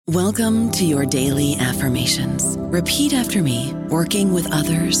Welcome to your daily affirmations. Repeat after me. Working with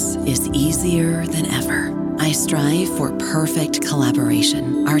others is easier than ever. I strive for perfect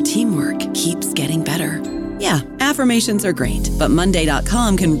collaboration. Our teamwork keeps getting better. Yeah, affirmations are great, but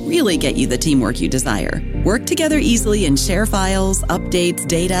Monday.com can really get you the teamwork you desire. Work together easily and share files, updates,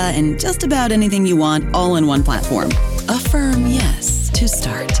 data, and just about anything you want all in one platform. Affirm yes to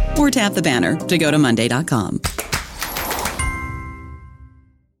start, or tap the banner to go to Monday.com.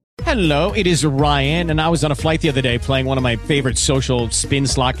 Hello, it is Ryan, and I was on a flight the other day playing one of my favorite social spin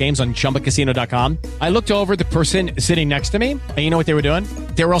slot games on ChumbaCasino.com. I looked over at the person sitting next to me, and you know what they were doing?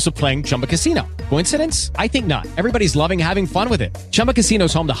 They were also playing Chumba Casino. Coincidence? I think not. Everybody's loving having fun with it. Chumba Casino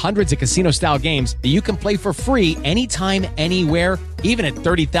is home to hundreds of casino-style games that you can play for free anytime, anywhere, even at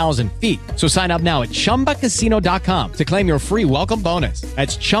 30,000 feet. So sign up now at ChumbaCasino.com to claim your free welcome bonus.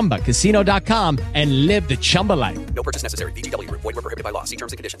 That's ChumbaCasino.com and live the Chumba life. No purchase necessary. VGW. Void where prohibited by law. See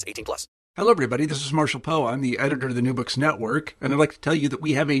terms and conditions. 18+. Hello, everybody. This is Marshall Poe. I'm the editor of the New Books Network, and I'd like to tell you that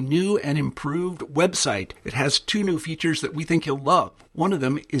we have a new and improved website. It has 2 new features that we think you'll love. One of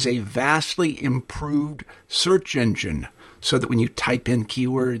them is a vastly improved search engine, so that when you type in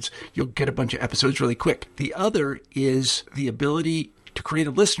keywords, you'll get a bunch of episodes really quick. The other is the ability to create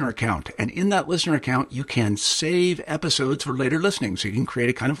a listener account. And in that listener account, you can save episodes for later listening. So you can create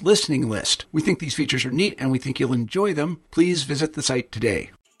a kind of listening list. We think these features are neat, and we think you'll enjoy them. Please visit the site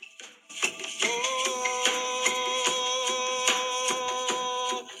today.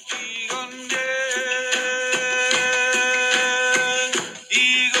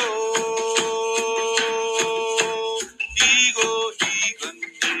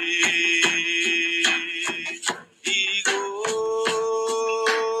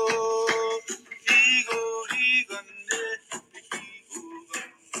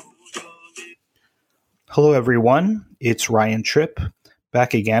 Hello, everyone. It's Ryan Tripp,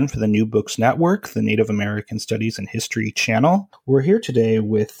 back again for the New Books Network, the Native American Studies and History channel. We're here today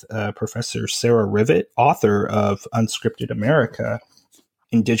with Professor Sarah Rivett, author of Unscripted America,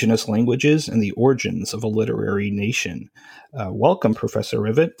 Indigenous Languages and the Origins of a Literary Nation. Welcome, Professor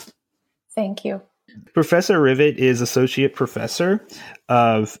Rivett. Thank you. Professor Rivett is Associate Professor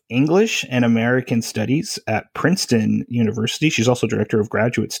of English and American Studies at Princeton University. She's also Director of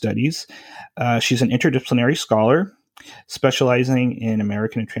Graduate Studies. She's an interdisciplinary scholar specializing in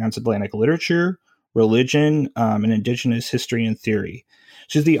American and transatlantic literature, religion, and Indigenous history and theory.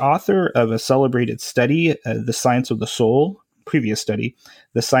 She's the author of a celebrated study, The Science of the Soul, previous study,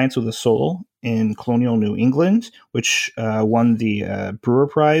 The Science of the Soul in Colonial New England, which won the Brewer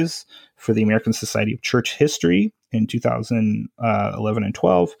Prize for the American Society of Church History in 2011 and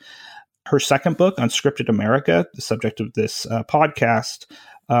 12. Her second book, Unscripted America, the subject of this podcast,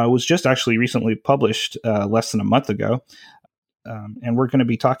 was just actually recently published less than a month ago. And we're going to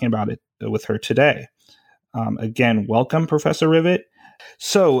be talking about it with her today. Again, welcome, Professor Rivett.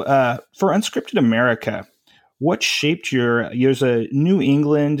 So for Unscripted America, what shaped there's a New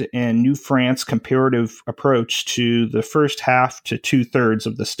England and New France comparative approach to the first half to 2/3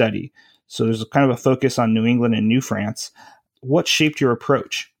 of the study. So there's a kind of a focus on New England and New France. What shaped your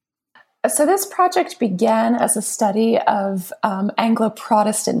approach? So this project began as a study of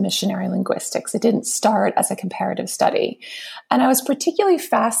Anglo-Protestant missionary linguistics. It didn't start as a comparative study. And I was particularly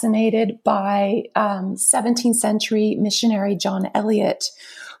fascinated by 17th century missionary John Eliot,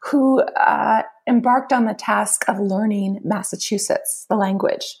 who embarked on the task of learning Massachusetts, the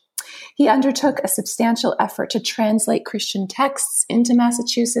language. He undertook a substantial effort to translate Christian texts into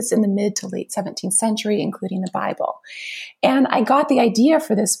Massachusetts in the mid to late 17th century, including the Bible. And I got the idea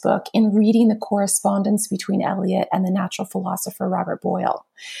for this book in reading the correspondence between Eliot and the natural philosopher Robert Boyle.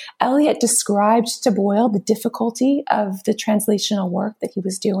 Eliot described to Boyle the difficulty of the translational work that he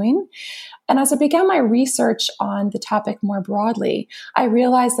was doing. And as I began my research on the topic more broadly, I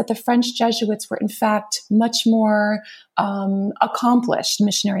realized that the French Jesuits were in fact much more accomplished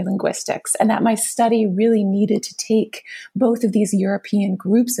missionary linguistics, and that my study really needed to take both of these European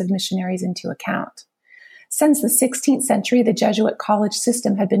groups of missionaries into account. Since the 16th century, the Jesuit college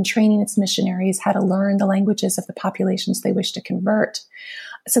system had been training its missionaries how to learn the languages of the populations they wished to convert,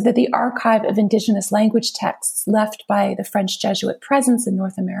 so that the archive of indigenous language texts left by the French Jesuit presence in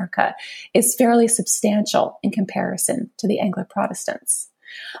North America is fairly substantial in comparison to the Anglo-Protestants.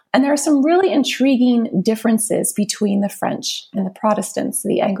 And there are some really intriguing differences between the French and the Protestants,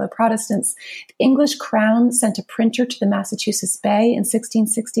 the Anglo-Protestants. The English crown sent a printer to the Massachusetts Bay in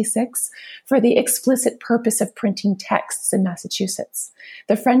 1666 for the explicit purpose of printing texts in Massachusetts.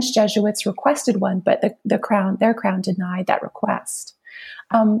 The French Jesuits requested one, but their crown denied that request.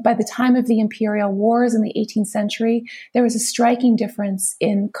 By the time of the imperial wars in the 18th century, there was a striking difference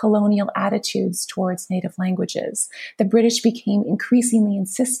in colonial attitudes towards native languages. The British became increasingly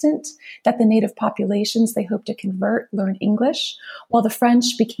insistent that the native populations they hoped to convert learn English, while the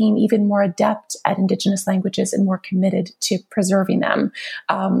French became even more adept at indigenous languages and more committed to preserving them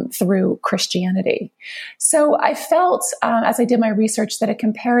through Christianity. So I felt, as I did my research, that a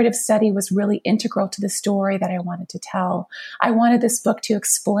comparative study was really integral to the story that I wanted to tell. I wanted this book to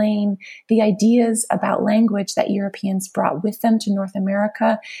explain the ideas about language that Europeans brought with them to North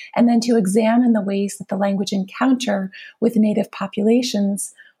America, and then to examine the ways that the language encounter with native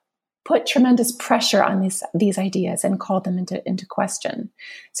populations put tremendous pressure on these ideas and called them into question.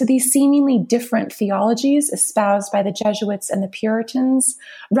 So these seemingly different theologies espoused by the Jesuits and the Puritans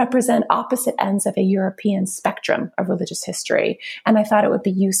represent opposite ends of a European spectrum of religious history, and I thought it would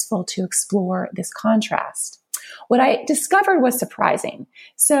be useful to explore this contrast. What I discovered was surprising.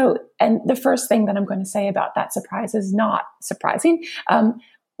 And the first thing that I'm going to say about that surprise is not surprising.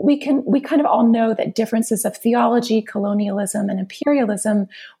 We kind of all know that differences of theology, colonialism, and imperialism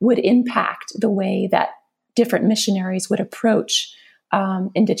would impact the way that different missionaries would approach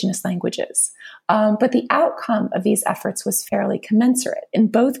indigenous languages. But the outcome of these efforts was fairly commensurate. In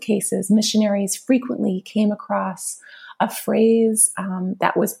both cases, missionaries frequently came across a phrase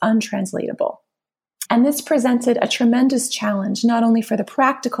that was untranslatable. And this presented a tremendous challenge, not only for the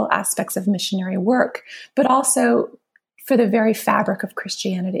practical aspects of missionary work, but also for the very fabric of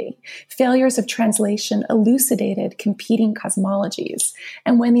Christianity. Failures of translation elucidated competing cosmologies.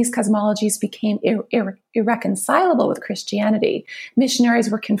 And when these cosmologies became irreconcilable with Christianity,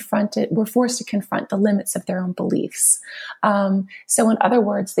 missionaries were forced to confront the limits of their own beliefs. So in other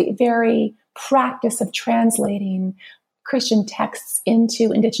words, the very practice of translating Christian texts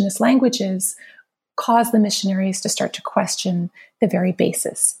into indigenous languages caused the missionaries to start to question the very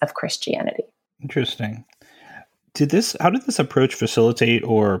basis of Christianity. Interesting. How did this approach facilitate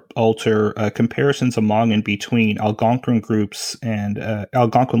or alter comparisons among and between Algonquin groups and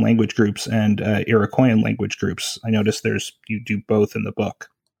Algonquin language groups and Iroquoian language groups? I noticed you do both in the book.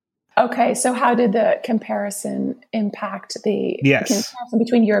 Okay, so how did the comparison impact the comparison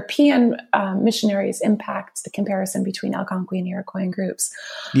between European missionaries impact the comparison between Algonquin and Iroquoian groups?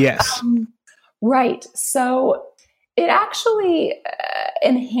 Yes. Right. So it actually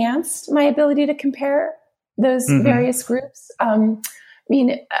enhanced my ability to compare those various groups.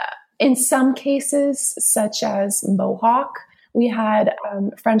 In some cases, such as Mohawk, we had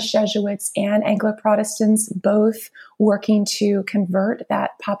French Jesuits and Anglo-Protestants both working to convert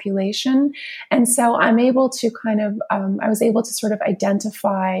that population. And so I'm able to I was able to sort of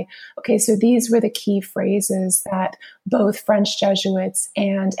identify, okay, so these were the key phrases that both French Jesuits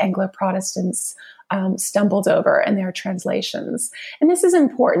and Anglo-Protestants stumbled over in their translations. And this is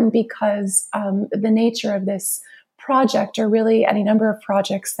important because the nature of this project, or really any number of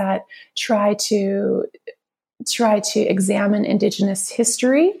projects that try to examine Indigenous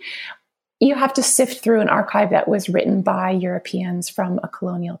history, you have to sift through an archive that was written by Europeans from a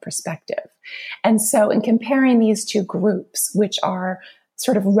colonial perspective. And so in comparing these two groups, which are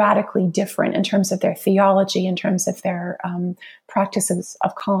sort of radically different in terms of their theology, in terms of their practices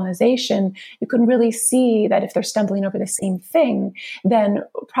of colonization, you can really see that if they're stumbling over the same thing, then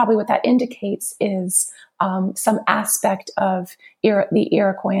probably what that indicates is some aspect of the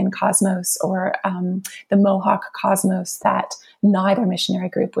Iroquoian cosmos or the Mohawk cosmos that neither missionary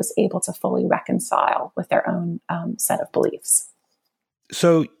group was able to fully reconcile with their own set of beliefs.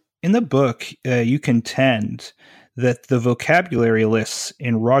 So in the book, you contend that the vocabulary lists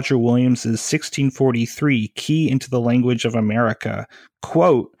in Roger Williams's 1643 Key into the Language of America,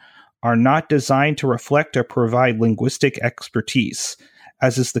 quote, are not designed to reflect or provide linguistic expertise,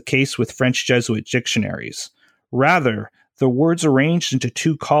 as is the case with French Jesuit dictionaries. Rather, the words arranged into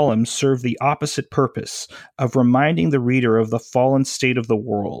two columns serve the opposite purpose of reminding the reader of the fallen state of the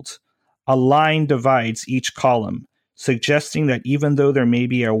world. A line divides each column, suggesting that even though there may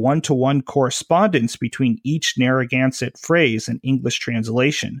be a one-to-one correspondence between each Narragansett phrase and English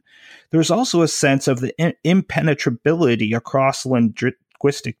translation, there's also a sense of the impenetrability across the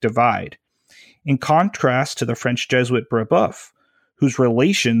linguistic divide. In contrast to the French Jesuit Brebeuf, whose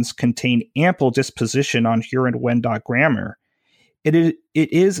relations contain ample disposition on Huron-Wendat grammar, it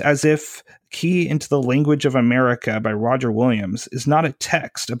is as if Key into the Language of America by Roger Williams is not a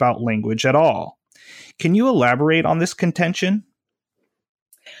text about language at all. Can you elaborate on this contention?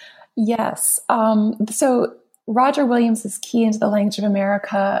 Yes. So Roger Williams's Key into the Language of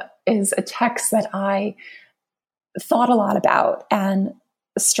America is a text that I thought a lot about and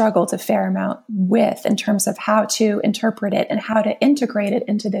struggled a fair amount with in terms of how to interpret it and how to integrate it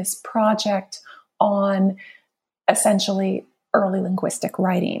into this project on essentially early linguistic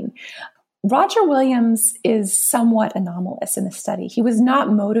writing. Roger Williams is somewhat anomalous in the study. He was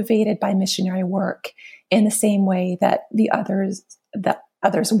not motivated by missionary work in the same way that the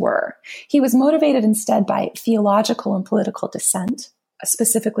others were. He was motivated instead by theological and political dissent,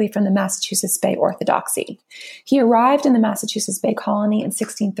 specifically from the Massachusetts Bay Orthodoxy. He arrived in the Massachusetts Bay Colony in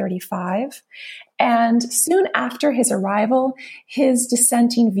 1635, and soon after his arrival, his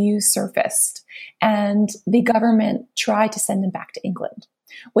dissenting views surfaced, and the government tried to send him back to England.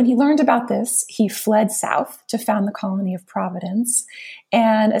 When he learned about this, he fled south to found the colony of Providence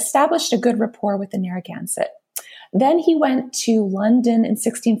and established a good rapport with the Narragansett. Then he went to London in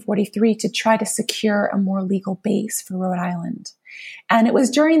 1643 to try to secure a more legal base for Rhode Island. And it was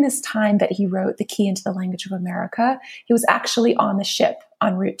during this time that he wrote The Key into the Language of America. He was actually on the ship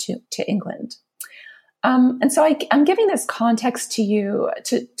en route to England. And so I'm giving this context to you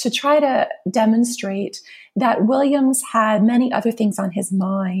to try to demonstrate that Williams had many other things on his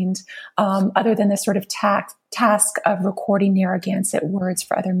mind other than this sort of task of recording Narragansett words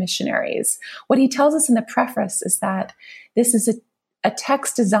for other missionaries. What he tells us in the preface is that this is a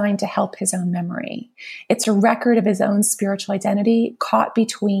text designed to help his own memory. It's a record of his own spiritual identity caught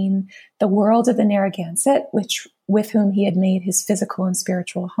between the world of the Narragansett, with whom he had made his physical and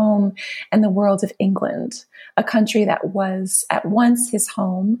spiritual home, and the world of England, a country that was at once his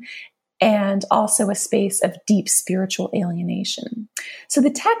home and also a space of deep spiritual alienation. So the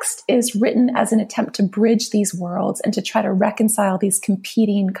text is written as an attempt to bridge these worlds and to try to reconcile these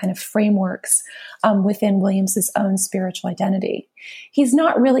competing kind of frameworks within Williams's own spiritual identity. He's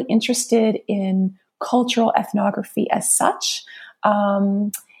not really interested in cultural ethnography as such,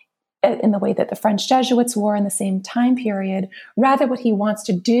 in the way that the French Jesuits were in the same time period. Rather, what he wants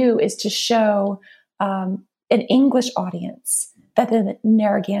to do is to show an English audience that the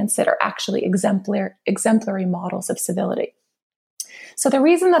Narragansett are actually exemplary models of civility. So the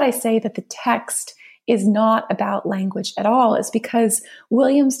reason that I say that the text is not about language at all is because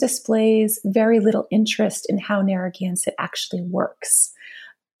Williams displays very little interest in how Narragansett actually works.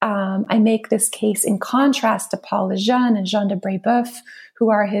 I make this case in contrast to Paul Lejeune and Jean de Brébeuf,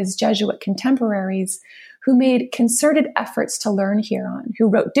 who are his Jesuit contemporaries, who made concerted efforts to learn Huron, who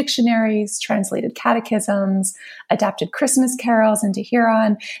wrote dictionaries, translated catechisms, adapted Christmas carols into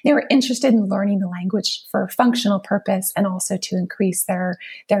Huron. They were interested in learning the language for a functional purpose and also to increase their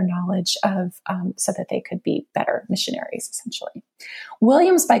knowledge of, so that they could be better missionaries, essentially.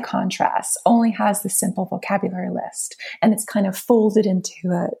 Williams, by contrast, only has the simple vocabulary list, and it's kind of folded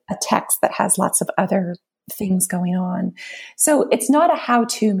into a text that has lots of other things going on. So it's not a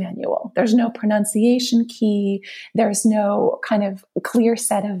how-to manual. There's no pronunciation key. There's no kind of clear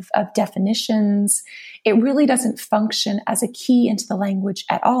set of definitions. It really doesn't function as a key into the language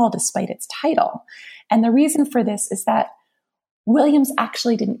at all, despite its title. And the reason for this is that Williams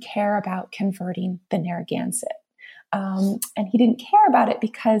actually didn't care about converting the Narragansett. And he didn't care about it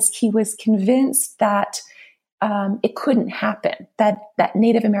because he was convinced that it couldn't happen, that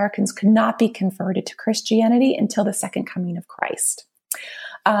Native Americans could not be converted to Christianity until the second coming of Christ.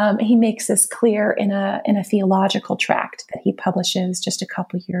 He makes this clear in a theological tract that he publishes just a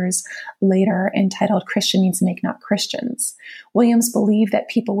couple years later entitled Christian Means Make Not Christians. Williams believed that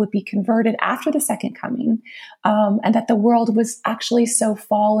people would be converted after the second coming, and that the world was actually so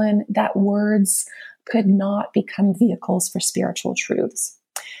fallen that words could not become vehicles for spiritual truths.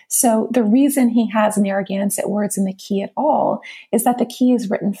 So the reason he has Narragansett words in the key at all is that the key is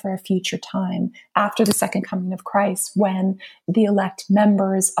written for a future time after the second coming of Christ, when the elect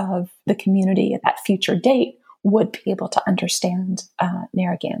members of the community at that future date would be able to understand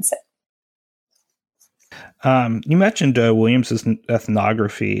Narragansett. You mentioned Williams's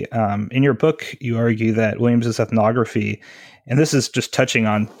ethnography. In your book, you argue that Williams's ethnography, and this is just touching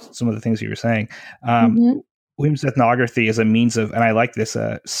on some of the things you were saying, Williams' ethnography is a means of, and I like this,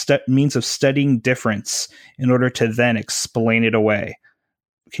 means of studying difference in order to then explain it away.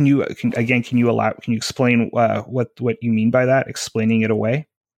 Can you explain what you mean by that, explaining it away?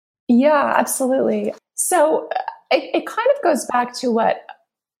 Yeah, absolutely. So it kind of goes back to what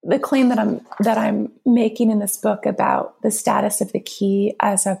the claim that I'm making in this book about the status of the key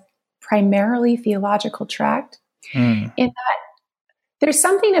as a primarily theological tract, in that there's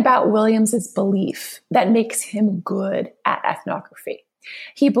something about Williams's belief that makes him good at ethnography.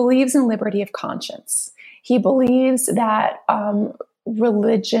 He believes in liberty of conscience. He believes that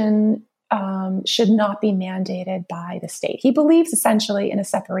religion should not be mandated by the state. He believes essentially in a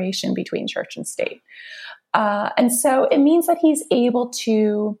separation between church and state. And so it means that he's able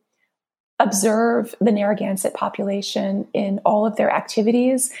to observe the Narragansett population in all of their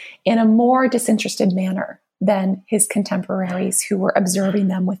activities in a more disinterested manner than his contemporaries who were observing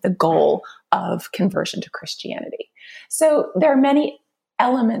them with the goal of conversion to Christianity. So there are many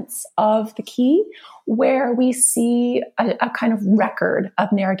elements of the key where we see a kind of record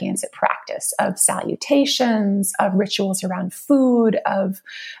of Narragansett practice, of salutations, of rituals around food, of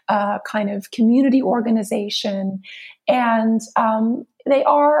kind of community organization. And they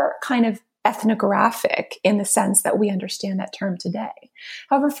are kind of ethnographic in the sense that we understand that term today.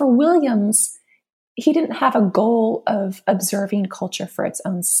 However, for Williams, he didn't have a goal of observing culture for its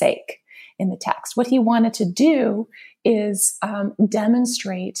own sake in the text. What he wanted to do is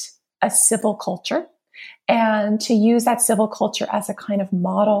demonstrate a civil culture and to use that civil culture as a kind of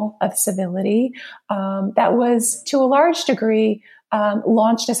model of civility that was, to a large degree,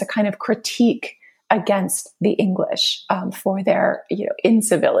 launched as a kind of critique against the English for their,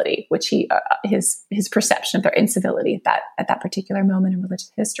 incivility, which his perception of their incivility at that particular moment in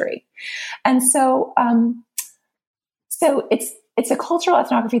religious history, and so it's a cultural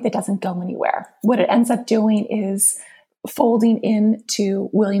ethnography that doesn't go anywhere. What it ends up doing is folding into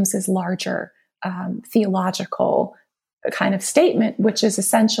Williams's larger theological kind of statement, which is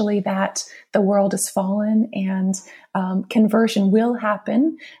essentially that the world is fallen and conversion will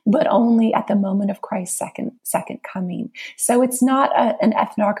happen, but only at the moment of Christ's second coming. So it's not an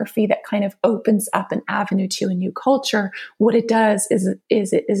ethnography that kind of opens up an avenue to a new culture. What it does is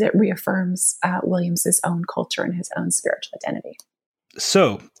it reaffirms Williams's own culture and his own spiritual identity.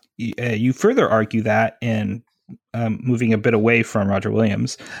 So you further argue that in moving a bit away from Roger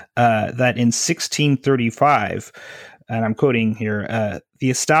Williams, that in 1635, and I'm quoting here, the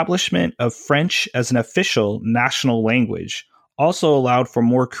establishment of French as an official national language also allowed for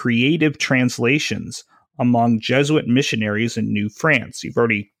more creative translations among Jesuit missionaries in New France. You've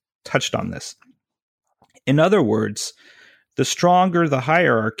already touched on this. In other words, the stronger the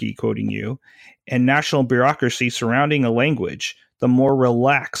hierarchy, quoting you, and national bureaucracy surrounding a language, the more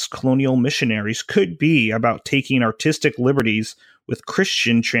relaxed colonial missionaries could be about taking artistic liberties with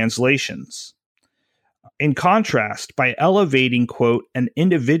Christian translations. In contrast, by elevating, quote, an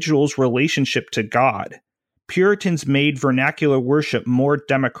individual's relationship to God, Puritans made vernacular worship more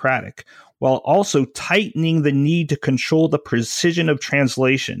democratic, while also tightening the need to control the precision of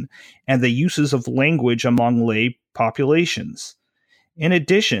translation and the uses of language among lay populations. In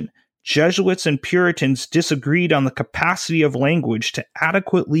addition, Jesuits and Puritans disagreed on the capacity of language to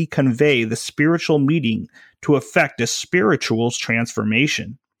adequately convey the spiritual meaning to effect a spiritual's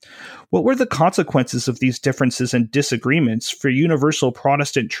transformation. What were the consequences of these differences and disagreements for universal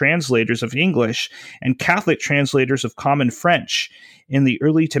Protestant translators of English and Catholic translators of Common French in the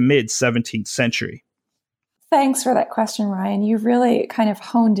early to mid 17th century? Thanks for that question, Ryan. You really kind of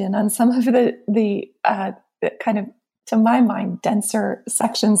honed in on some of the kind of, to my mind, denser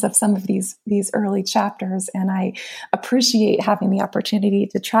sections of some of these early chapters, and I appreciate having the opportunity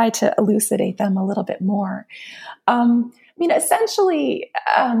to try to elucidate them a little bit more. Essentially,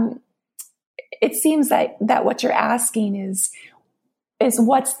 it seems that what you're asking is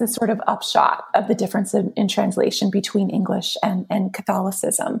what's the sort of upshot of the difference in translation between English and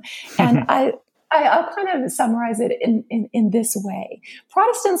Catholicism, and I'll kind of summarize it in this way.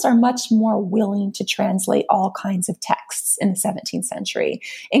 Protestants are much more willing to translate all kinds of texts in the 17th century,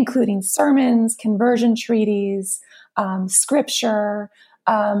 including sermons, conversion treaties, scripture.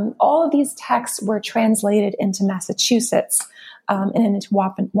 All of these texts were translated into Massachusetts and into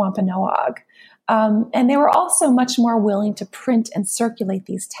Wampanoag. And they were also much more willing to print and circulate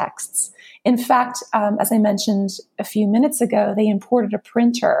these texts. In fact, as I mentioned a few minutes ago, they imported a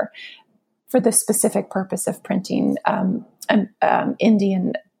printer for the specific purpose of printing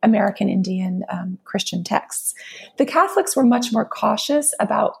American Indian Christian texts. The Catholics were much more cautious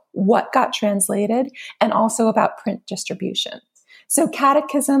about what got translated and also about print distribution. So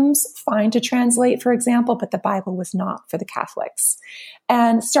catechisms, fine to translate, for example, but the Bible was not for the Catholics.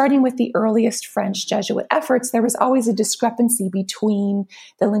 And starting with the earliest French Jesuit efforts, there was always a discrepancy between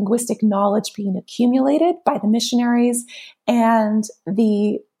the linguistic knowledge being accumulated by the missionaries and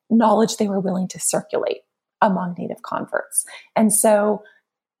the knowledge they were willing to circulate among native converts. And so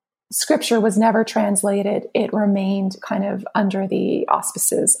scripture was never translated. It remained kind of under the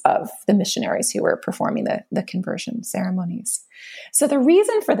auspices of the missionaries who were performing the conversion ceremonies. So the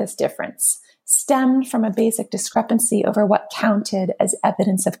reason for this difference stemmed from a basic discrepancy over what counted as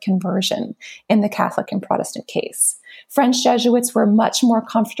evidence of conversion in the Catholic and Protestant case. French Jesuits were much more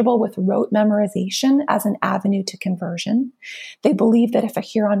comfortable with rote memorization as an avenue to conversion. They believed that if a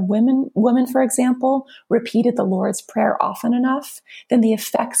Huron woman, for example, repeated the Lord's Prayer often enough, then the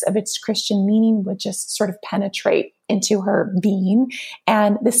effects of its Christian meaning would just sort of penetrate into her being,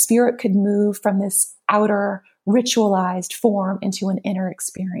 and the spirit could move from this outer ritualized form into an inner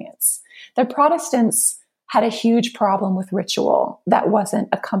experience. The Protestants had a huge problem with ritual that wasn't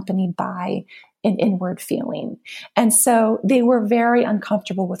accompanied by an inward feeling. And so they were very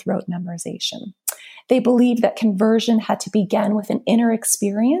uncomfortable with rote memorization. They believed that conversion had to begin with an inner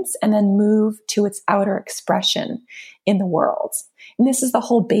experience and then move to its outer expression in the world. And this is the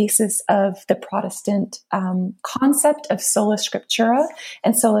whole basis of the Protestant concept of sola scriptura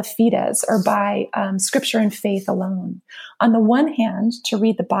and sola fides, or by scripture and faith alone. On the one hand, to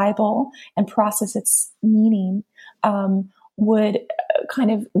read the Bible and process its meaning would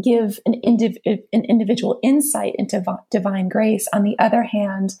kind of give an individual insight into divine grace. On the other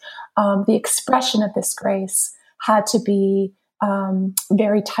hand, the expression of this grace had to be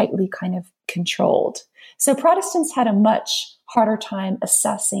very tightly kind of controlled. So Protestants had a much harder time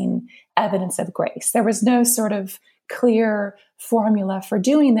assessing evidence of grace. There was no sort of clear formula for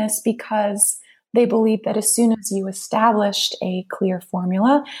doing this, because they believed that as soon as you established a clear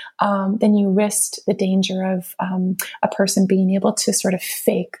formula, then you risked the danger of a person being able to sort of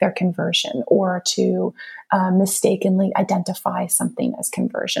fake their conversion, or to mistakenly identify something as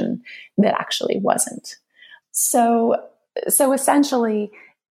conversion that actually wasn't. So essentially,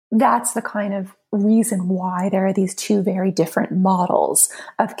 that's the kind of reason why there are these two very different models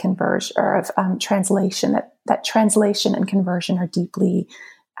of conversion, or of translation. That translation and conversion are deeply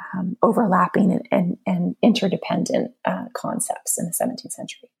overlapping and interdependent concepts in the 17th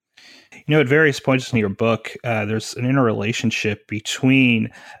century. You know, at various points in your book, there's an interrelationship between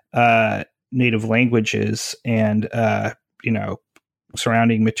native languages and,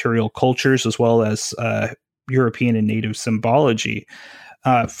 surrounding material cultures, as well as European and native symbology.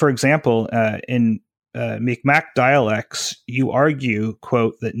 For example, in Mi'kmaq dialects, you argue,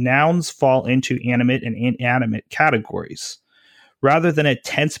 quote, that nouns fall into animate and inanimate categories. Rather than a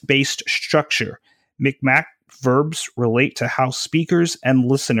tense-based structure, Mi'kmaq verbs relate to how speakers and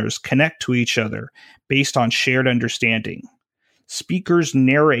listeners connect to each other based on shared understanding. Speakers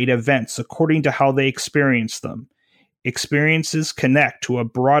narrate events according to how they experience them. Experiences connect to a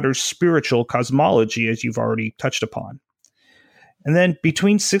broader spiritual cosmology, as you've already touched upon. And then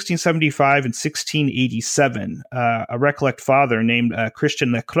between 1675 and 1687, a Recollect father named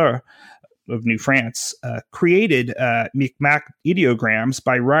Christian Leclerc of New France created Mi'kmaq ideograms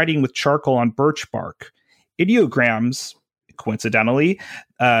by writing with charcoal on birch bark. Ideograms, coincidentally,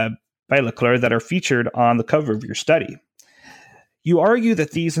 by Leclerc, that are featured on the cover of your study. You argue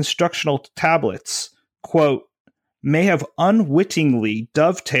that these instructional tablets, quote, may have unwittingly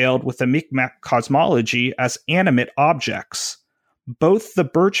dovetailed with the Mi'kmaq cosmology as animate objects. Both the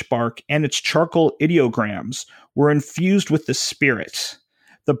birch bark and its charcoal ideograms were infused with the spirit.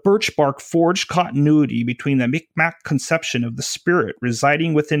 The birch bark forged continuity between the Mi'kmaq conception of the spirit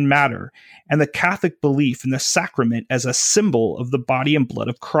residing within matter and the Catholic belief in the sacrament as a symbol of the body and blood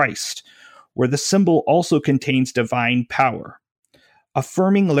of Christ, where the symbol also contains divine power.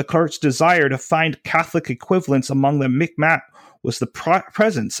 Affirming Leclerc's desire to find Catholic equivalents among the Mi'kmaq was the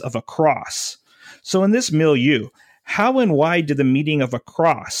presence of a cross. So in this milieu, how and why did the meaning of a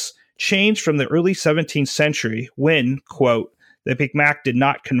cross change from the early 17th century when, quote, the Mi'kmaq did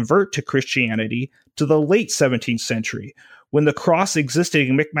not convert to Christianity, to the late 17th century, when the cross existed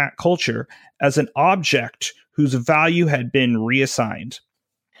in Mi'kmaq culture as an object whose value had been reassigned?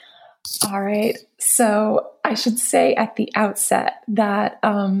 All right. So I should say at the outset that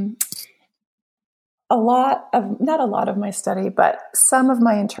not a lot of my study, but some of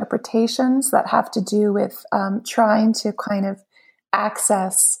my interpretations that have to do with trying to kind of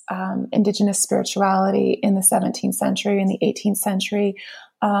access indigenous spirituality in the 17th century and the 18th century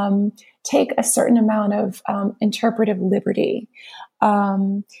take a certain amount of interpretive liberty.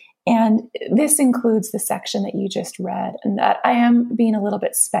 And this includes the section that you just read, and that I am being a little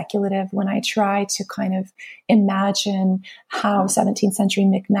bit speculative when I try to kind of imagine how 17th century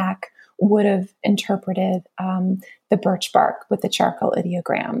Mi'kmaq would have interpreted the birch bark with the charcoal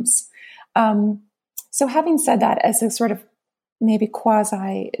ideograms. So having said that, as a sort of maybe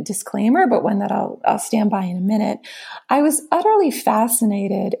quasi disclaimer, but one that I'll stand by in a minute, I was utterly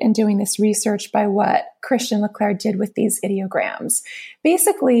fascinated in doing this research by what Christian Leclerc did with these ideograms.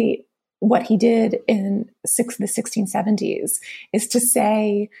 Basically, what he did in the 1670s is to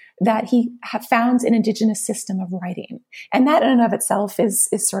say that he found an indigenous system of writing. And that in and of itself is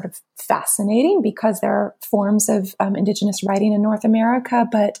sort of fascinating because there are forms of indigenous writing in North America,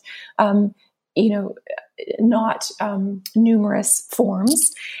 but, not numerous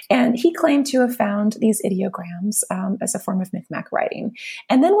forms. And he claimed to have found these ideograms as a form of Micmac writing.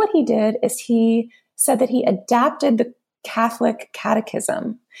 And then what he did is he said that he adapted the Catholic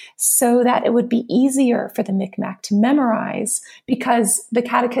catechism so that it would be easier for the Micmac to memorize because the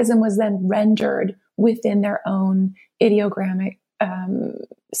catechism was then rendered within their own ideogrammic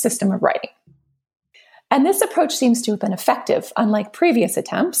system of writing. And this approach seems to have been effective, unlike previous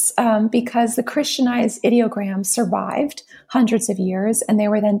attempts, because the Christianized ideograms survived hundreds of years, and they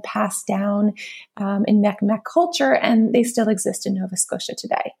were then passed down in Micmac culture, and they still exist in Nova Scotia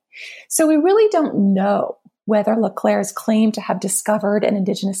today. So we really don't know whether Leclerc's claim to have discovered an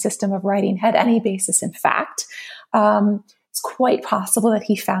indigenous system of writing had any basis in fact. It's quite possible that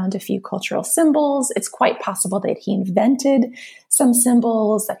he found a few cultural symbols. It's quite possible that he invented some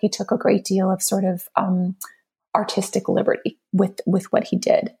symbols, that he took a great deal of sort of artistic liberty with what he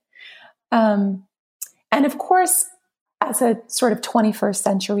did. And of course, as a sort of 21st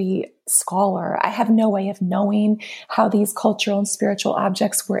century scholar, I have no way of knowing how these cultural and spiritual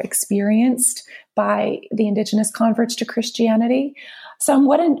objects were experienced by the indigenous converts to Christianity. So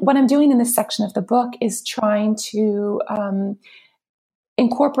what I'm doing in this section of the book is trying to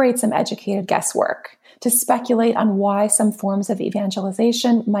incorporate some educated guesswork to speculate on why some forms of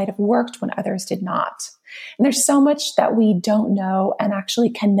evangelization might have worked when others did not. And there's so much that we don't know and actually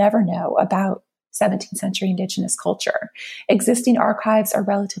can never know about 17th century indigenous culture. Existing archives are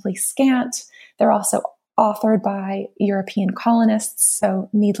relatively scant. They're also authored by European colonists, so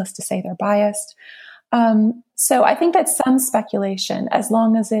needless to say, they're biased. So I think that some speculation, as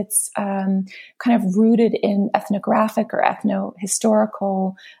long as it's kind of rooted in ethnographic or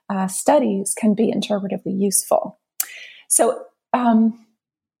ethno-historical studies, can be interpretively useful. So to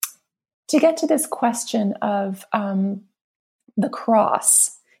get to this question of the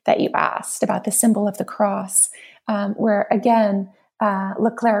cross that you asked about, the symbol of the cross, where again,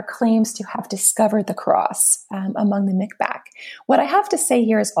 Leclerc claims to have discovered the cross among the Micmac. What I have to say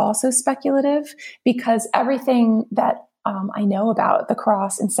here is also speculative because everything that I know about the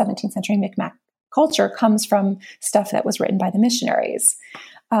cross in 17th century Micmac culture comes from stuff that was written by the missionaries.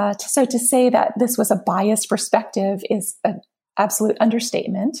 So to say that this was a biased perspective is an absolute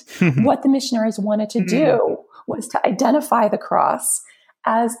understatement. What the missionaries wanted to do was to identify the cross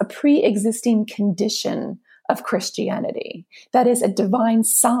as a pre-existing condition of Christianity. That is a divine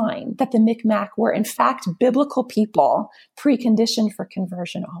sign that the Micmac were in fact biblical people preconditioned for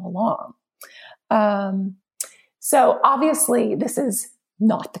conversion all along. So obviously this is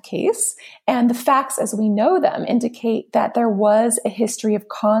not the case. And the facts as we know them indicate that there was a history of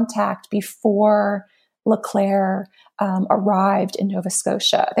contact before Leclerc arrived in Nova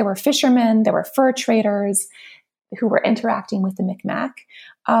Scotia. There were fishermen, there were fur traders who were interacting with the Micmac.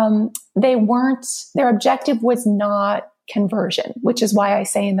 Their objective was not conversion, which is why I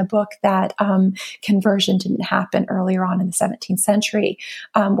say in the book that conversion didn't happen earlier on in the 17th century.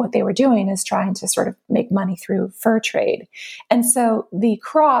 What they were doing is trying to sort of make money through fur trade. And so the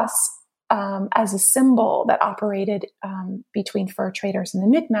cross as a symbol that operated between fur traders and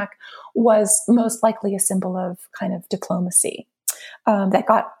the Micmac was most likely a symbol of kind of diplomacy. That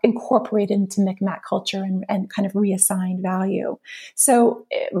got incorporated into Micmac culture and kind of reassigned value. So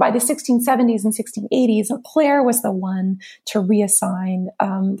by the 1670s and 1680s, Leclerc was the one to reassign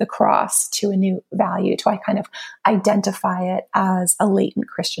the cross to a new value, to kind of identify it as a latent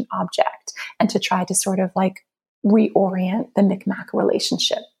Christian object and to try to sort of like reorient the Micmac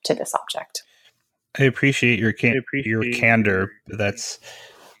relationship to this object. I appreciate your candor. That's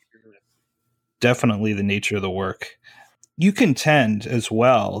definitely the nature of the work. You contend as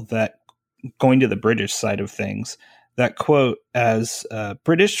well that, going to the British side of things, that, quote, as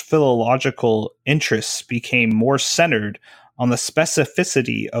British philological interests became more centered on the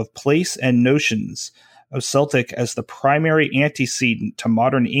specificity of place and notions of Celtic as the primary antecedent to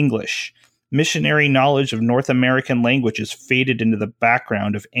modern English, missionary knowledge of North American languages faded into the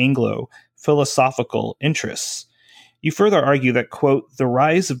background of Anglo philosophical interests. You further argue that, quote, the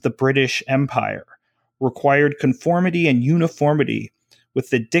rise of the British Empire required conformity and uniformity with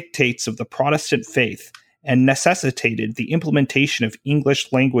the dictates of the Protestant faith and necessitated the implementation of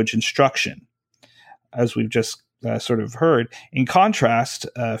English language instruction. As we've just sort of heard, in contrast,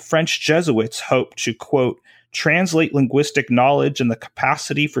 French Jesuits hoped to, quote, translate linguistic knowledge and the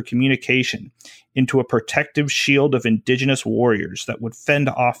capacity for communication into a protective shield of indigenous warriors that would fend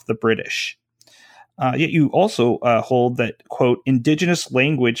off the British. Yet you also hold that, quote, indigenous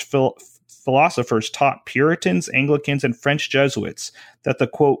language philosophers taught Puritans, Anglicans, and French Jesuits that the,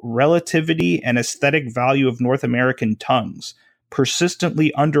 quote, relativity and aesthetic value of North American tongues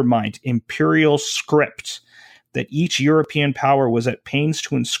persistently undermined imperial script that each European power was at pains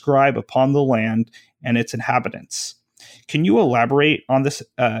to inscribe upon the land and its inhabitants. Can you elaborate on this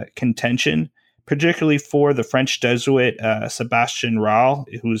contention, particularly for the French Jesuit Sebastian Rale,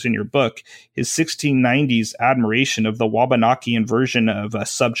 who's in your book, his 1690s admiration of the Wabanaki version of a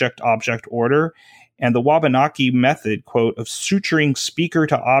subject-object order, and the Wabanaki method, quote, of suturing speaker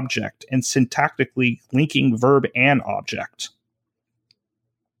to object and syntactically linking verb and object?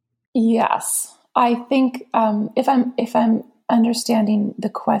 Yes, I think if I'm understanding the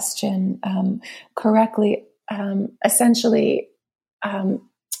question correctly, essentially,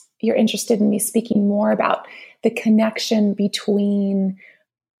 you're interested in me speaking more about the connection between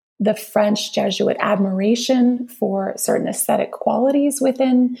the French Jesuit admiration for certain aesthetic qualities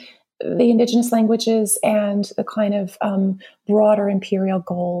within the indigenous languages and the kind of broader imperial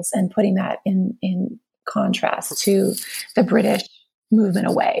goals, and putting that in contrast to the British movement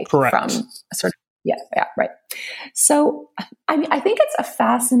away Correct. from a sort of, yeah, right. So, I mean, I think it's a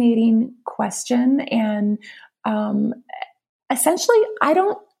fascinating question, and essentially, I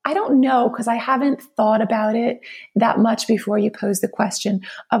don't know, because I haven't thought about it that much before you pose the question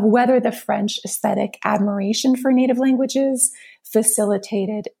of whether the French aesthetic admiration for native languages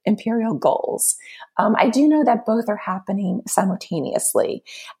facilitated imperial goals. I do know that both are happening simultaneously.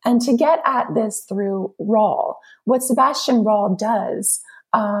 And to get at this through Rale, what Sebastian Rale does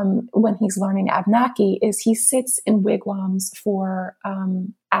when he's learning Abenaki is he sits in wigwams for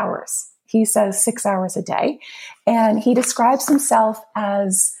hours. He says 6 hours a day, and he describes himself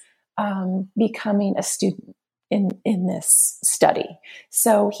as becoming a student in this study.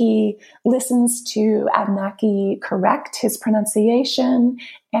 So he listens to Abenaki correct his pronunciation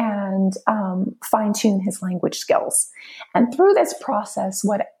and fine-tune his language skills. And through this process,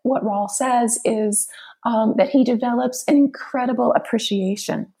 what Rale says is that he develops an incredible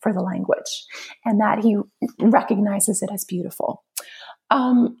appreciation for the language, and that he recognizes it as beautiful.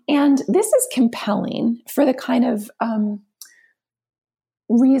 And this is compelling for the kind of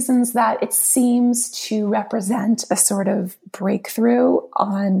reasons that it seems to represent a sort of breakthrough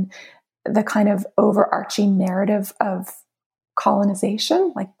on the kind of overarching narrative of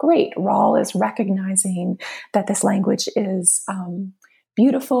colonization. Like, great, Rale is recognizing that this language is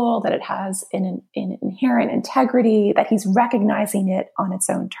beautiful, that it has an inherent integrity, that he's recognizing it on its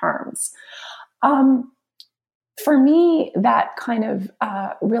own terms. For me, that kind of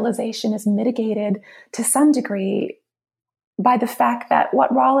realization is mitigated to some degree by the fact that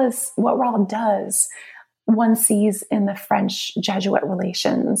what Rale does, one sees in the French Jesuit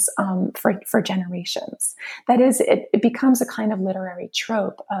relations for generations. That is, it becomes a kind of literary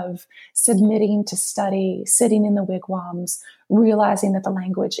trope of submitting to study, sitting in the wigwams, realizing that the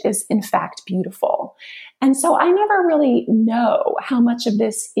language is in fact beautiful. And so I never really know how much of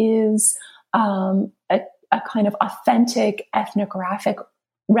this is a kind of authentic ethnographic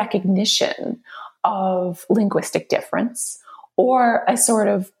recognition of linguistic difference, or a sort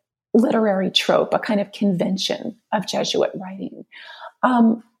of literary trope, a kind of convention of Jesuit writing.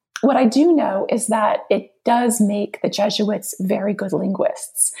 What I do know is that it does make the Jesuits very good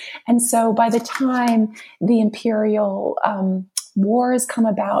linguists. And so by the time the imperial wars come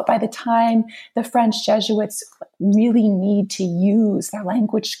about, by the time the French Jesuits really need to use their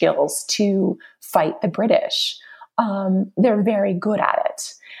language skills to fight the British, they're very good at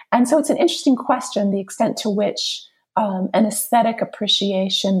it. And so it's an interesting question, the extent to which an aesthetic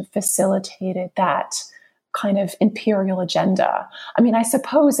appreciation facilitated that kind of imperial agenda. I mean, I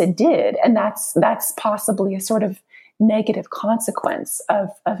suppose it did, and that's possibly a sort of negative consequence of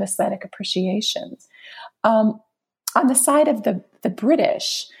aesthetic appreciation. On the side of the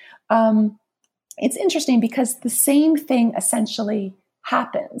British, it's interesting because the same thing essentially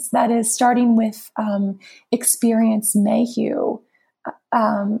happens. That is, starting with Experience Mayhew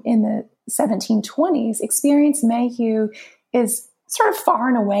in the 1720s, Experience Mayhew is sort of far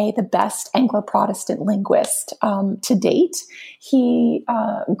and away the best Anglo-Protestant linguist to date. He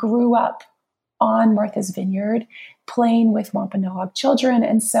grew up on Martha's Vineyard playing with Wampanoag children.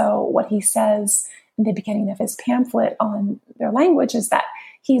 And so what he says in the beginning of his pamphlet on their language is that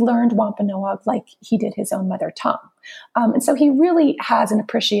he learned Wampanoag like he did his own mother tongue. And so he really has an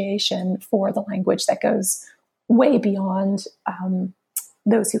appreciation for the language that goes way beyond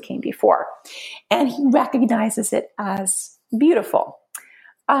those who came before. And he recognizes it as beautiful.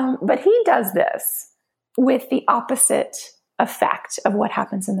 But he does this with the opposite effect of what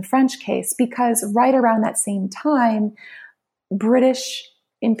happens in the French case, because right around that same time, British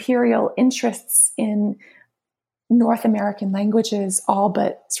imperial interests in North American languages all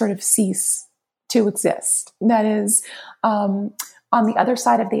but sort of cease to exist. That is, on the other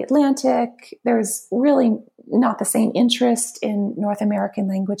side of the Atlantic, there's really not the same interest in North American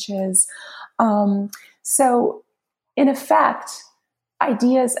languages. So, in effect,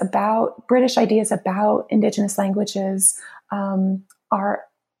 British ideas about Indigenous languages are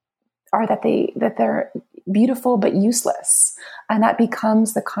that they're beautiful but useless, and that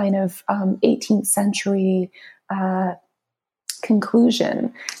becomes the kind of 18th century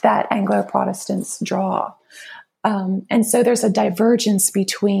conclusion that Anglo-Protestants draw. And so there's a divergence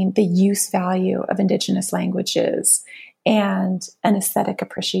between the use value of Indigenous languages and an aesthetic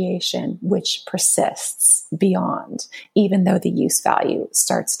appreciation which persists beyond, even though the use value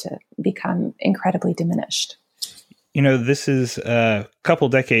starts to become incredibly diminished. This is a couple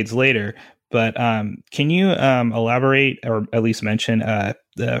decades later, but can you elaborate or at least mention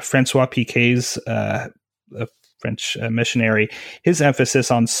Francois Piquet's French missionary, his emphasis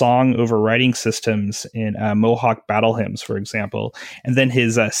on song over writing systems in Mohawk battle hymns, for example, and then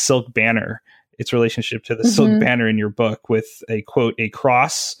his silk banner, its relationship to the silk banner in your book with a quote, a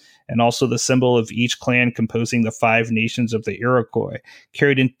cross, and also the symbol of each clan composing the 5 nations of the Iroquois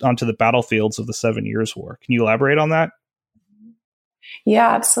carried onto the battlefields of the 7 Years' War. Can you elaborate on that? Yeah,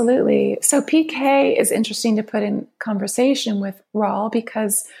 absolutely. So Piquet is interesting to put in conversation with Rall,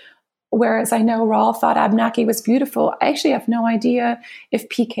 because whereas I know Rall thought Abenaki was beautiful, I actually have no idea if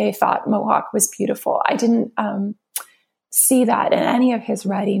Piquet thought Mohawk was beautiful. I didn't see that in any of his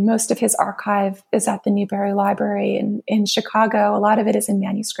writing. Most of his archive is at the Newberry Library in Chicago. A lot of it is in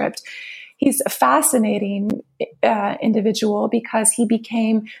manuscript. He's a fascinating individual because he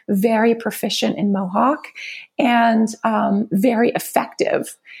became very proficient in Mohawk and very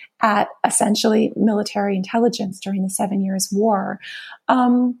effective at essentially military intelligence during the 7 Years' War.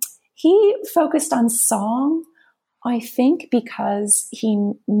 He focused on song, I think, because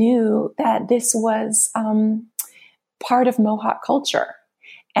he knew that this was part of Mohawk culture,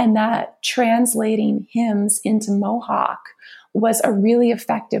 and that translating hymns into Mohawk was a really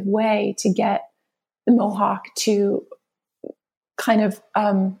effective way to get the Mohawk to kind of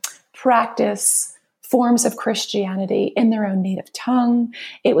practice forms of Christianity in their own native tongue.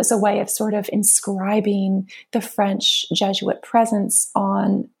 It was a way of sort of inscribing the French Jesuit presence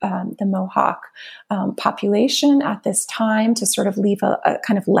on the Mohawk population at this time to sort of leave a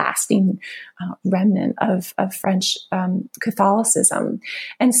kind of lasting remnant of French Catholicism.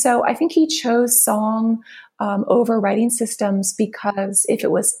 And so I think he chose song over writing systems because if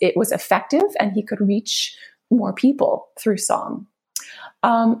it was effective and he could reach more people through song.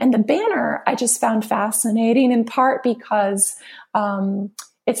 And the banner I just found fascinating, in part because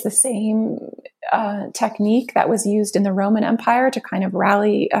it's the same technique that was used in the Roman Empire to kind of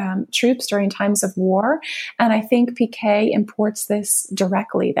rally troops during times of war. And I think Piquet imports this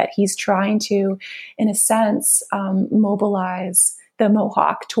directly, that he's trying to, in a sense, mobilize the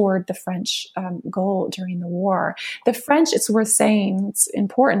Mohawk toward the French goal during the war. The French, it's worth saying, it's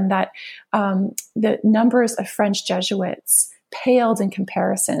important that the numbers of French Jesuits paled in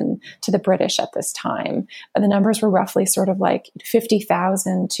comparison to the British at this time. The numbers were roughly sort of like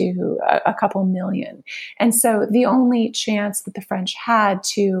 50,000 to a couple million. And so the only chance that the French had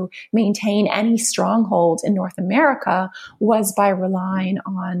to maintain any stronghold in North America was by relying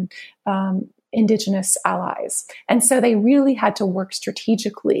on Indigenous allies. And so they really had to work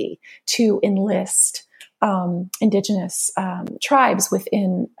strategically to enlist Indigenous tribes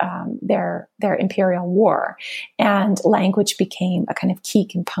within their imperial war, and language became a kind of key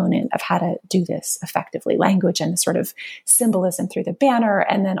component of how to do this effectively. Language and the sort of symbolism through the banner,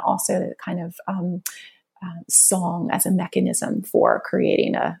 and then also the kind of song as a mechanism for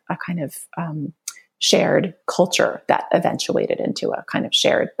creating a kind of shared culture that eventuated into a kind of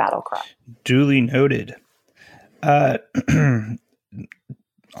shared battle cry. Duly noted.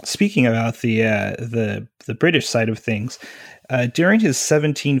 Speaking about the British side of things, during his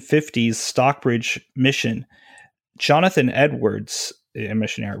 1750s Stockbridge mission, Jonathan Edwards, a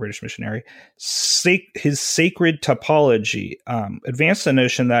British missionary, his sacred topology advanced the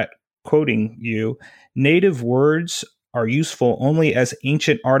notion that, quoting you, native words are useful only as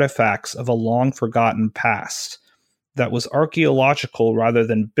ancient artifacts of a long forgotten past that was archaeological rather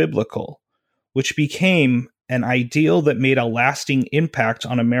than biblical, which became an ideal that made a lasting impact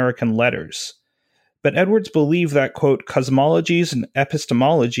on American letters. But Edwards believed that, quote, cosmologies and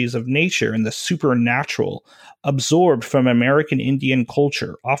epistemologies of nature and the supernatural absorbed from American Indian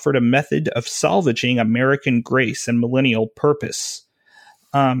culture offered a method of salvaging American grace and millennial purpose.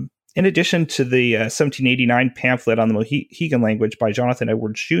 In addition to the 1789 pamphlet on the Mohegan language by Jonathan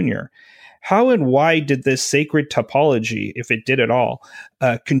Edwards Jr., how and why did this sacred topology, if it did at all,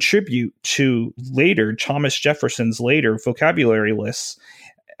 contribute to later Thomas Jefferson's later vocabulary lists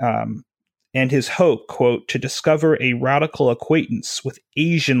and his hope, quote, to discover a radical acquaintance with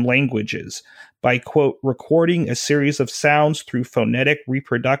Asian languages by, quote, recording a series of sounds through phonetic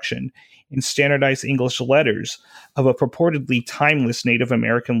reproduction in standardized English letters of a purportedly timeless Native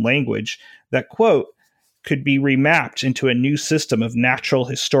American language that, quote, could be remapped into a new system of natural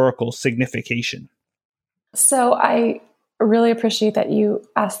historical signification? So I really appreciate that you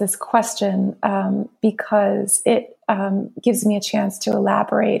asked this question because it gives me a chance to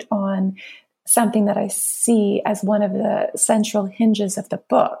elaborate on something that I see as one of the central hinges of the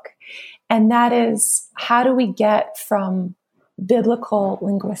book. And that is, how do we get from biblical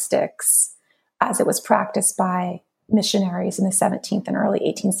linguistics, as it was practiced by missionaries in the 17th and early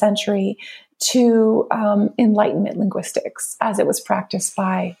 18th century, to Enlightenment linguistics, as it was practiced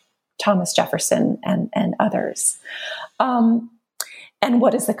by Thomas Jefferson and others? And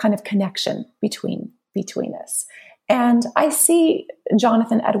what is the kind of connection between this? And I see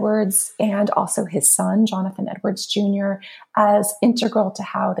Jonathan Edwards and also his son, Jonathan Edwards Jr., as integral to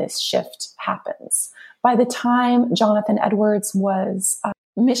how this shift happens. By the time Jonathan Edwards was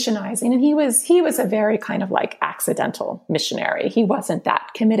missionizing, and he was a very kind of like accidental missionary. He wasn't that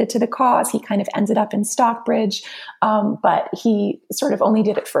committed to the cause. He kind of ended up in Stockbridge, but he sort of only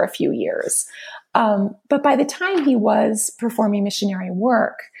did it for a few years. But by the time he was performing missionary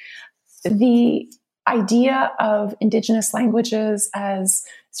work, the idea of indigenous languages as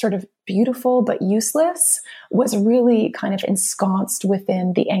sort of beautiful but useless was really kind of ensconced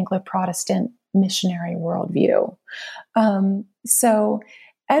within the Anglo-Protestant missionary worldview. So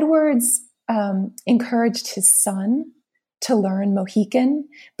Edwards encouraged his son to learn Mohican,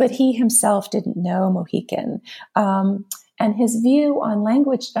 but he himself didn't know Mohican. And his view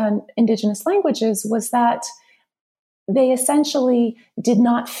on indigenous languages was that they essentially did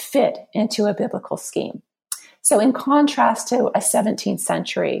not fit into a biblical scheme. So in contrast to a 17th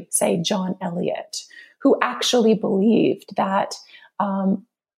century, say, John Eliot, who actually believed that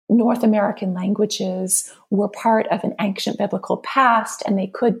North American languages were part of an ancient biblical past and they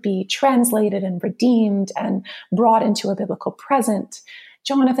could be translated and redeemed and brought into a biblical present,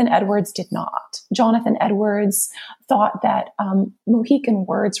 Jonathan Edwards did not. Jonathan Edwards thought that Mohican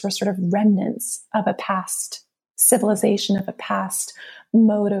words were sort of remnants of a past civilization, of a past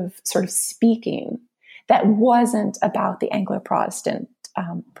mode of sort of speaking that wasn't about the Anglo-Protestant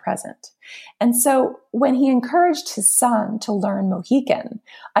present. And so when he encouraged his son to learn Mohican,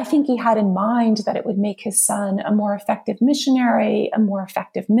 I think he had in mind that it would make his son a more effective missionary, a more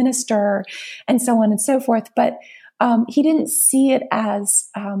effective minister, and so on and so forth. But he didn't see it as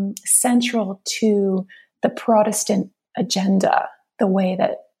central to the Protestant agenda the way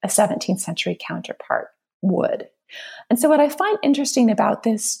that a 17th century counterpart would. And so what I find interesting about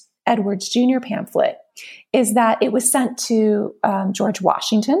this Edwards Jr. pamphlet is that it was sent to George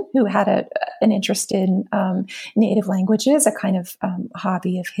Washington, who had an interest in native languages, a kind of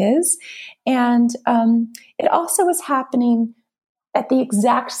hobby of his. And it also was happening at the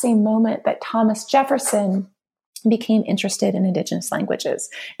exact same moment that Thomas Jefferson became interested in indigenous languages.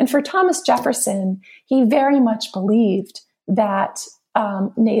 And for Thomas Jefferson, he very much believed that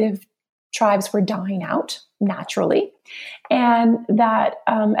native tribes were dying out naturally, and that,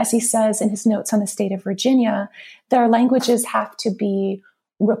 as he says in his notes on the state of Virginia, their languages have to be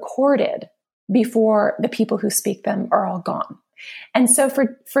recorded before the people who speak them are all gone. And so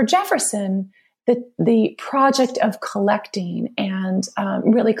for Jefferson, the project of collecting and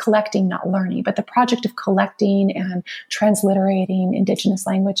really collecting, not learning, but the project of collecting and transliterating indigenous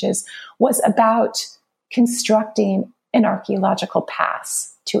languages was about constructing an archaeological pass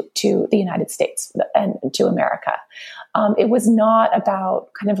to the United States and to America. It was not about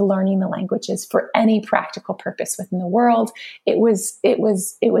kind of learning the languages for any practical purpose within the world. It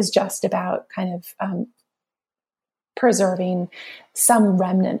was just about kind of preserving some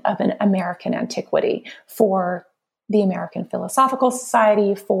remnant of an American antiquity for the American Philosophical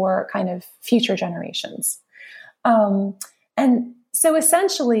Society, for kind of future generations. And So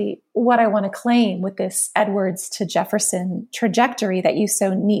essentially, what I want to claim with this Edwards to Jefferson trajectory that you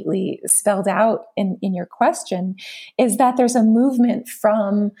so neatly spelled out in your question is that there's a movement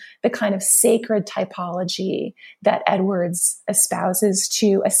from the kind of sacred typology that Edwards espouses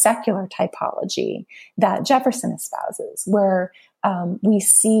to a secular typology that Jefferson espouses, where we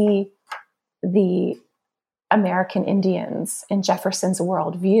see the American Indians in Jefferson's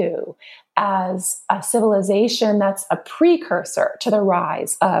worldview as a civilization that's a precursor to the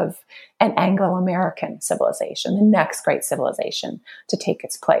rise of an Anglo-American civilization, the next great civilization to take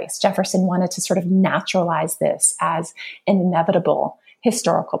its place. Jefferson wanted to sort of naturalize this as an inevitable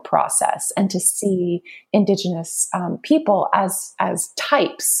historical process and to see indigenous people as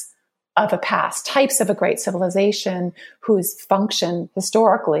types of a past, types of a great civilization whose function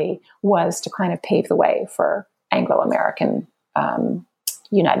historically was to kind of pave the way for Anglo-American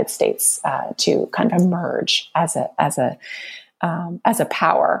United States to kind of emerge as a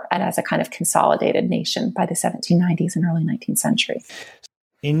power and as a kind of consolidated nation by the 1790s and early 19th century.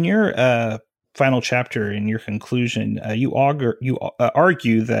 In your final chapter, in your conclusion, you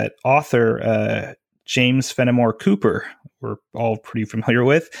argue that author James Fenimore Cooper, we're all pretty familiar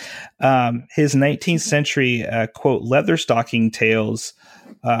with, his 19th century, quote, Leatherstocking Tales,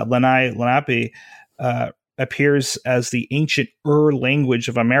 Lenni Lenape, appears as the ancient language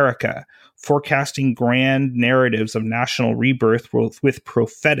of America, forecasting grand narratives of national rebirth with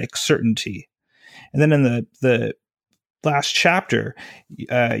prophetic certainty. And then in the last chapter,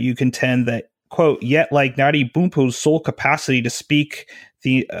 you contend that, quote, yet like Nadi Bumpo's sole capacity to speak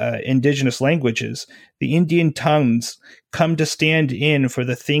the indigenous languages, the Indian tongues come to stand in for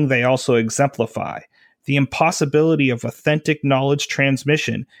the thing they also exemplify, the impossibility of authentic knowledge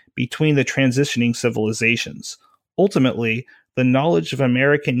transmission between the transitioning civilizations. Ultimately, the knowledge of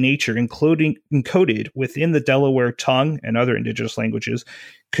American nature encoded within the Delaware tongue and other indigenous languages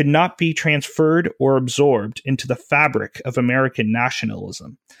could not be transferred or absorbed into the fabric of American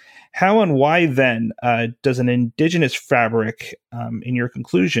nationalism. How and why then does an indigenous fabric, in your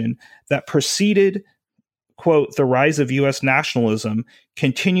conclusion, that preceded, quote, the rise of U.S. nationalism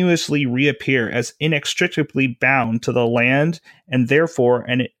continuously reappear as inextricably bound to the land and therefore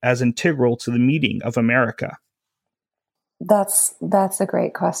as integral to the meaning of America? That's a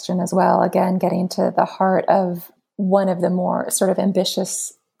great question as well. Again, getting to the heart of one of the more sort of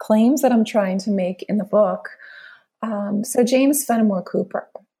ambitious claims that I'm trying to make in the book. So James Fenimore Cooper,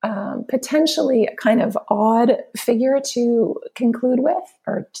 potentially a kind of odd figure to conclude with,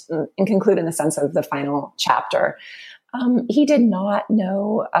 or conclude in the sense of the final chapter. He did not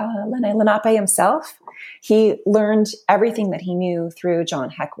know Lenni Lenape himself. He learned everything that he knew through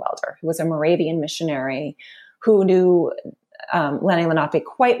John Heckwelder, who was a Moravian missionary who knew Lenni Lenape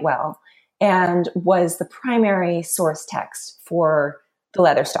quite well and was the primary source text for the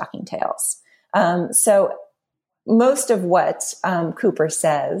Leatherstocking Tales. So most of what Cooper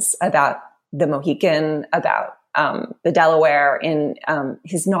says about the Mohican, about the Delaware in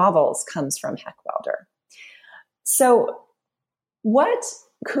his novels comes from Heckwelder. So what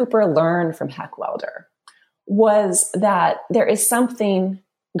Cooper learned from Heckwelder was that there is something,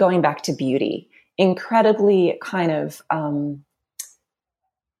 going back to beauty, incredibly kind of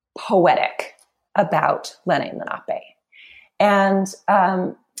poetic about Lenni Lenape, and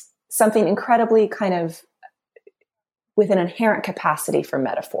something incredibly kind of with an inherent capacity for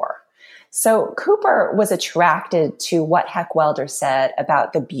metaphor. So Cooper was attracted to what Heckwelder said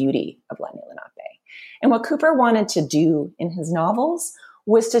about the beauty of Lenni Lenape. And what Cooper wanted to do in his novels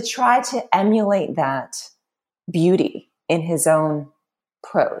was to try to emulate that beauty in his own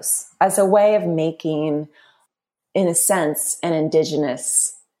prose as a way of making, in a sense, an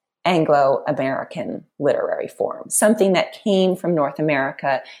indigenous Anglo-American literary form, something that came from North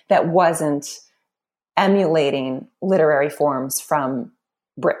America that wasn't emulating literary forms from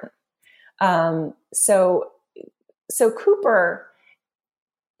Britain. So Cooper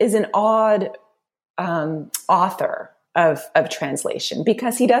is an odd author of translation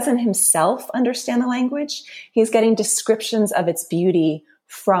because he doesn't himself understand the language. He's getting descriptions of its beauty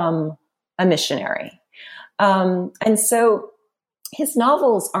from a missionary. And so his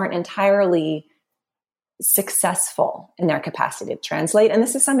novels aren't entirely successful in their capacity to translate. And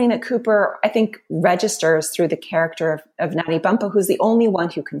this is something that Cooper, I think, registers through the character of Nadi Bumpo, who's the only one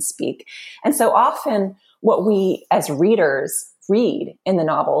who can speak. And so often what we as readers read in the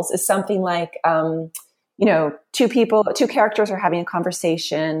novels is something like, two characters are having a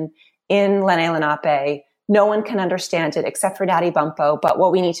conversation in Lenni Lenape. No one can understand it except for Nadi Bumpo, but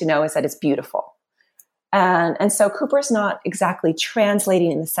what we need to know is that it's beautiful. And so Cooper's not exactly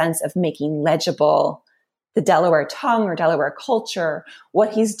translating in the sense of making legible the Delaware tongue or Delaware culture,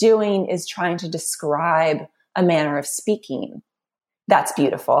 what he's doing is trying to describe a manner of speaking. That's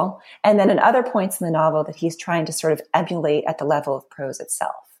beautiful. And then at other points in the novel that he's trying to sort of emulate at the level of prose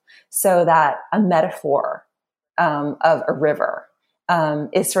itself. So that a metaphor of a river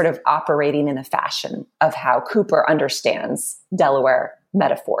is sort of operating in a fashion of how Cooper understands Delaware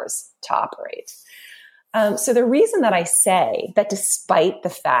metaphors to operate. So the reason that I say that despite the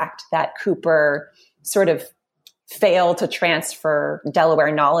fact that Cooper sort of failed to transfer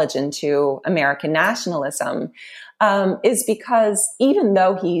Delaware knowledge into American nationalism is because even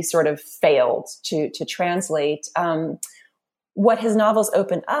though he sort of failed to translate, what his novels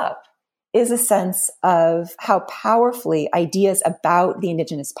open up is a sense of how powerfully ideas about the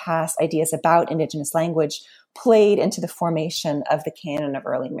Indigenous past, ideas about Indigenous language played into the formation of the canon of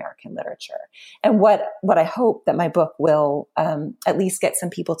early American literature. And what I hope that my book will at least get some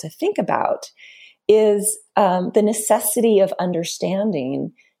people to think about is the necessity of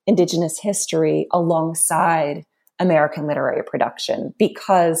understanding Indigenous history alongside American literary production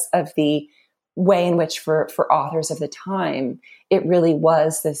because of the way in which for authors of the time, it really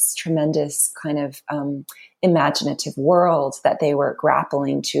was this tremendous kind of imaginative world that they were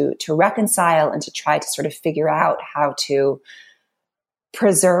grappling to reconcile and to try to sort of figure out how to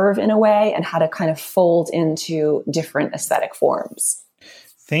preserve in a way and how to kind of fold into different aesthetic forms.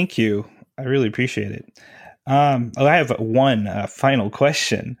 Thank you. I really appreciate it. I have one final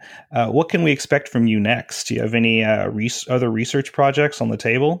question. What can we expect from you next? Do you have any other research projects on the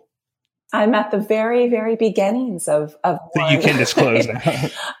table? I'm at the very, very beginnings of that you can disclose now.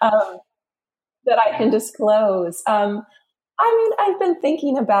 That I can disclose. I've been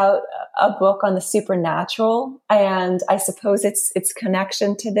thinking about a book on the supernatural, and I suppose its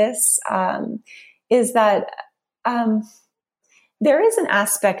connection to this is that there is an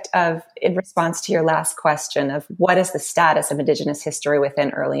aspect of, in response to your last question, of what is the status of Indigenous history within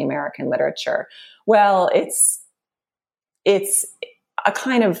early American literature? Well, it's a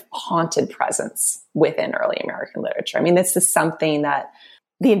kind of haunted presence within early American literature. I mean, this is something that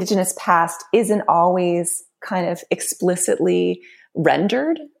the Indigenous past isn't always kind of explicitly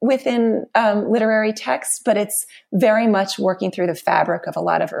rendered within literary texts, but it's very much working through the fabric of a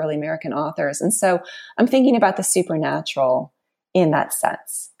lot of early American authors. And so I'm thinking about the supernatural in that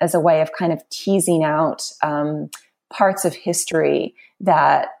sense as a way of kind of teasing out parts of history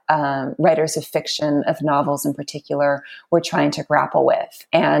that writers of fiction, of novels in particular, were trying to grapple with,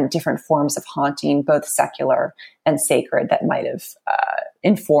 and different forms of haunting, both secular and sacred, that might have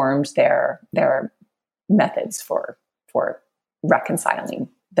informed their methods for reconciling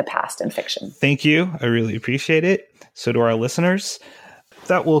the past and fiction. Thank you. I really appreciate it. So to our listeners,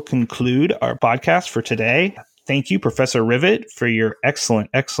 that will conclude our podcast for today. Thank you, Professor Rivett, for your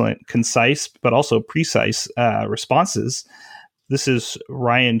excellent, concise, but also precise responses. This is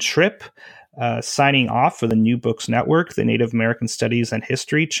Ryan Tripp signing off for the New Books Network, the Native American Studies and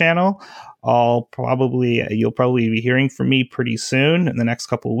History channel. You'll probably be hearing from me pretty soon in the next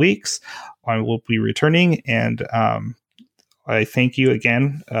couple of weeks. I will be returning, and I thank you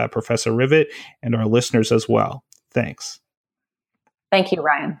again, Professor Rivett, and our listeners as well. Thanks. Thank you,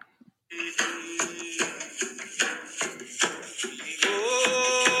 Ryan.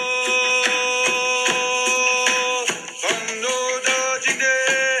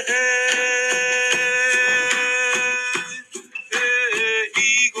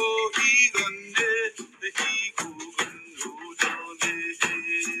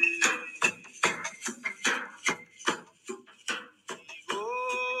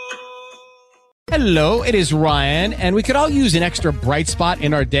 Hello, it is Ryan, and we could all use an extra bright spot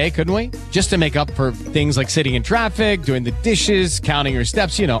in our day, couldn't we? Just to make up for things like sitting in traffic, doing the dishes, counting your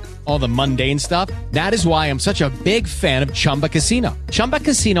steps, all the mundane stuff. That is why I'm such a big fan of Chumba Casino. Chumba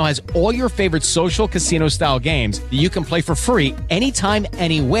Casino has all your favorite social casino-style games that you can play for free anytime,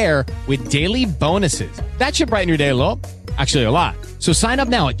 anywhere with daily bonuses. That should brighten your day a little. Actually, a lot. So sign up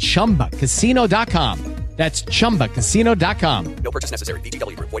now at ChumbaCasino.com. That's ChumbaCasino.com. No purchase necessary.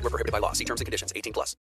 VGW Group. Void where prohibited by law. See terms and conditions. 18+.